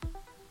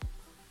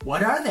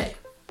What are they?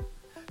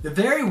 The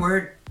very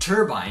word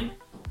turbine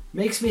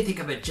makes me think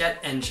of a jet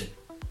engine.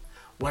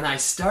 When I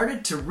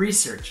started to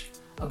research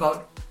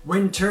about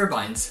wind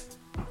turbines,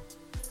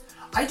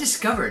 I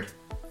discovered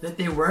that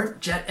they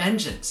weren't jet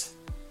engines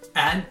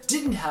and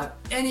didn't have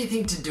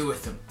anything to do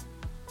with them.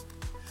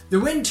 The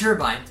wind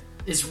turbine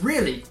is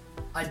really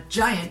a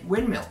giant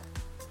windmill.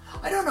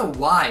 I don't know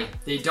why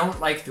they don't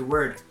like the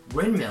word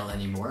windmill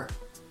anymore,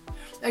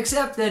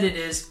 except that it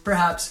is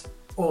perhaps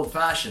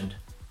old-fashioned.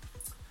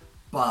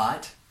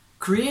 But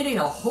creating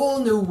a whole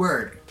new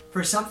word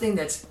for something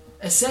that's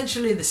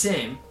essentially the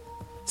same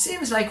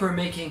seems like we're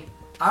making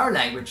our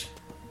language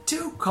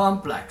too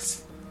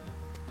complex.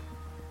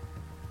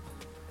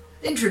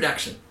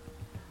 Introduction.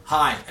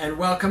 Hi, and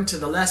welcome to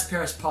the Les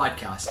Paris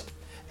Podcast,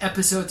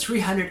 episode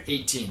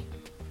 318.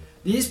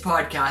 These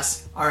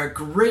podcasts are a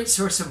great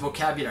source of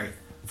vocabulary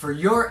for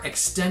your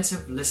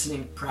extensive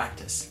listening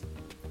practice.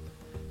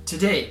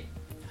 Today,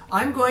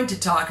 I'm going to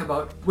talk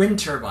about wind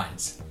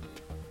turbines.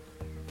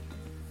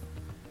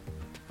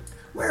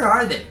 Where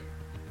are they?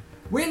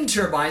 Wind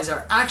turbines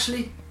are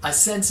actually a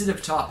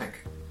sensitive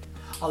topic.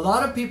 A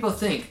lot of people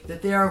think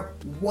that they are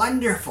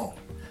wonderful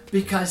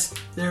because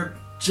they're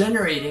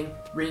generating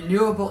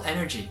renewable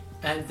energy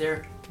and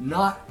they're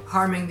not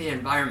harming the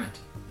environment.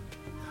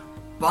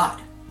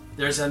 But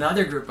there's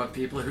another group of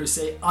people who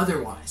say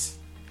otherwise.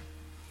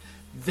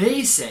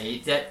 They say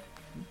that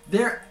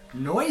they're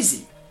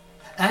noisy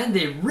and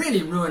they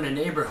really ruin a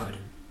neighborhood.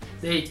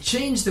 They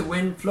change the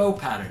wind flow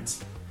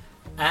patterns,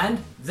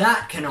 and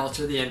that can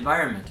alter the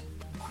environment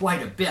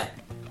quite a bit.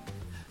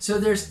 So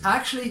there's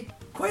actually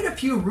quite a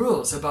few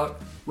rules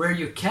about where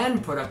you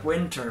can put up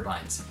wind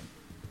turbines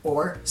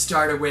or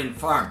start a wind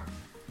farm.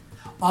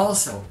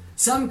 Also,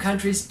 some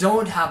countries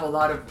don't have a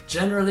lot of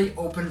generally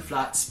open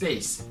flat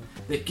space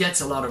that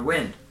gets a lot of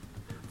wind.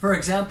 For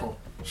example,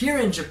 here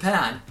in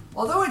Japan,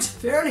 although it's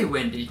fairly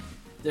windy,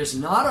 there's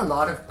not a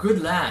lot of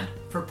good land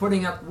for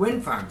putting up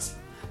wind farms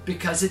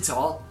because it's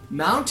all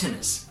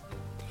mountainous.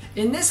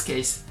 In this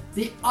case,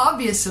 the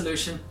obvious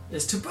solution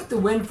is to put the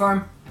wind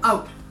farm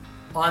out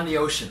on the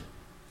ocean.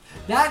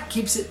 That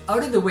keeps it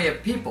out of the way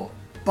of people,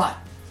 but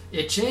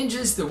it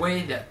changes the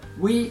way that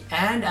we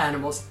and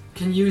animals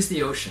can use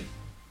the ocean.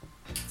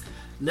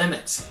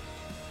 Limits.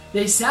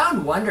 They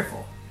sound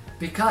wonderful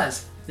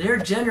because they're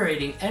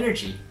generating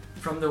energy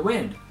from the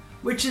wind,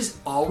 which is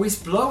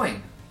always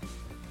blowing.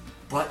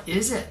 But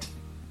is it?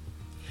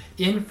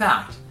 In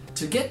fact,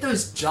 to get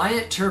those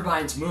giant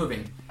turbines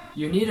moving,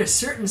 you need a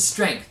certain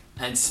strength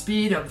and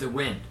speed of the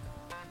wind.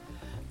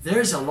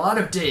 There's a lot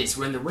of days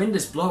when the wind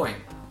is blowing,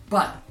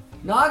 but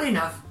not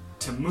enough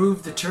to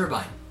move the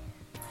turbine.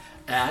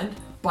 And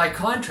by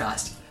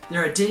contrast,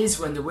 there are days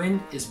when the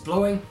wind is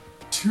blowing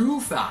too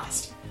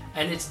fast,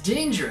 and it's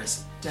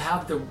dangerous to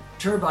have the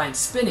turbine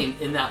spinning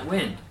in that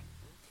wind.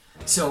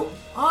 So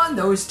on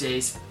those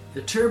days,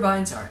 the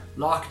turbines are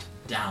locked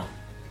down.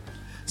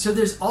 So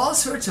there's all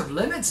sorts of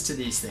limits to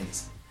these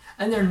things,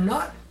 and they're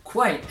not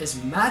quite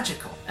as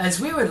magical as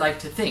we would like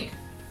to think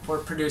for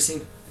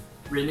producing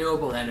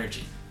renewable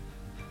energy.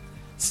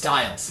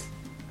 Styles.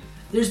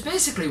 There's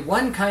basically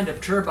one kind of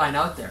turbine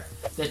out there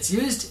that's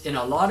used in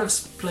a lot of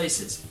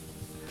places,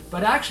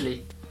 but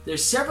actually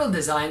there's several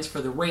designs for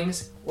the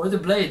wings or the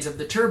blades of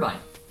the turbine.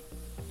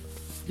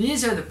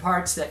 These are the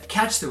parts that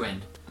catch the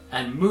wind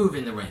and move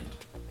in the wind.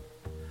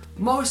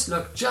 Most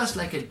look just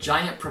like a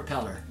giant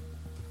propeller,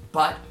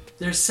 but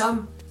there's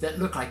some that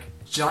look like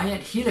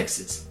giant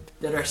helixes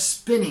that are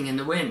spinning in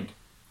the wind.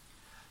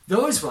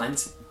 Those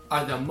ones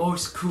are the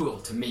most cool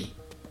to me.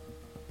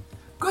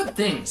 Good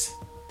things.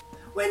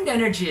 Wind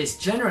energy is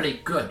generally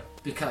good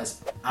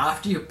because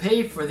after you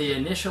pay for the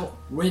initial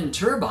wind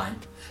turbine,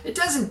 it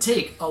doesn't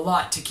take a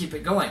lot to keep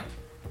it going.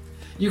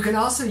 You can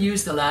also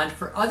use the land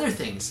for other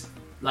things,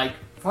 like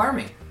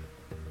farming.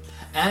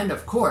 And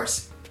of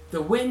course,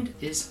 the wind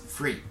is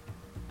free.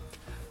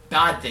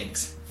 Bad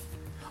things.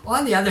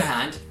 On the other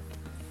hand,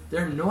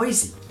 they're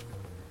noisy.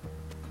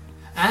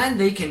 And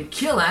they can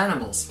kill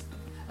animals.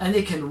 And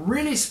they can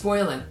really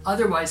spoil an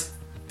otherwise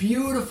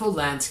beautiful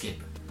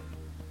landscape.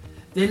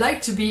 They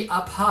like to be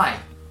up high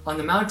on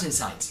the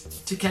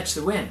mountainsides to catch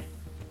the wind.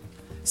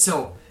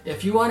 So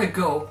if you want to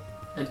go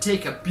and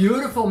take a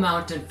beautiful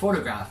mountain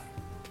photograph,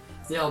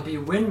 there'll be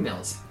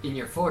windmills in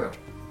your photo.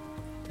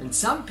 And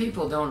some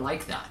people don't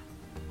like that.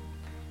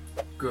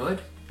 Good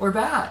or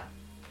bad?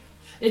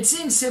 It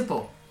seems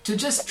simple to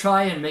just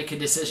try and make a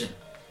decision.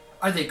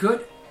 Are they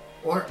good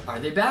or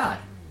are they bad?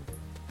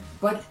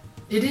 But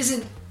it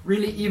isn't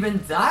really even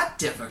that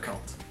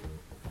difficult.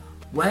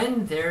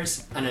 When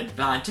there's an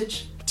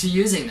advantage to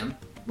using them,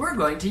 we're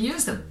going to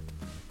use them.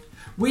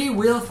 We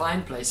will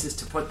find places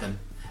to put them,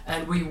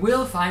 and we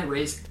will find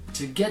ways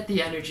to get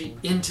the energy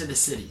into the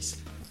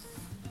cities.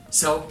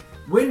 So,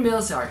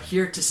 windmills are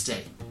here to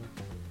stay.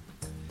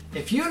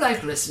 If you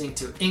like listening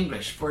to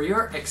English for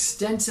your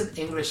extensive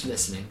English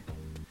listening,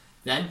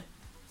 then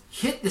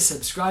hit the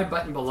subscribe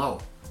button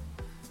below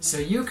so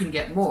you can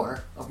get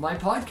more of my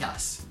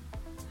podcasts.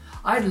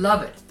 I'd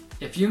love it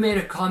if you made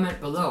a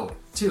comment below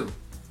too.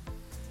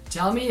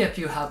 Tell me if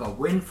you have a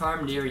wind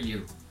farm near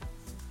you.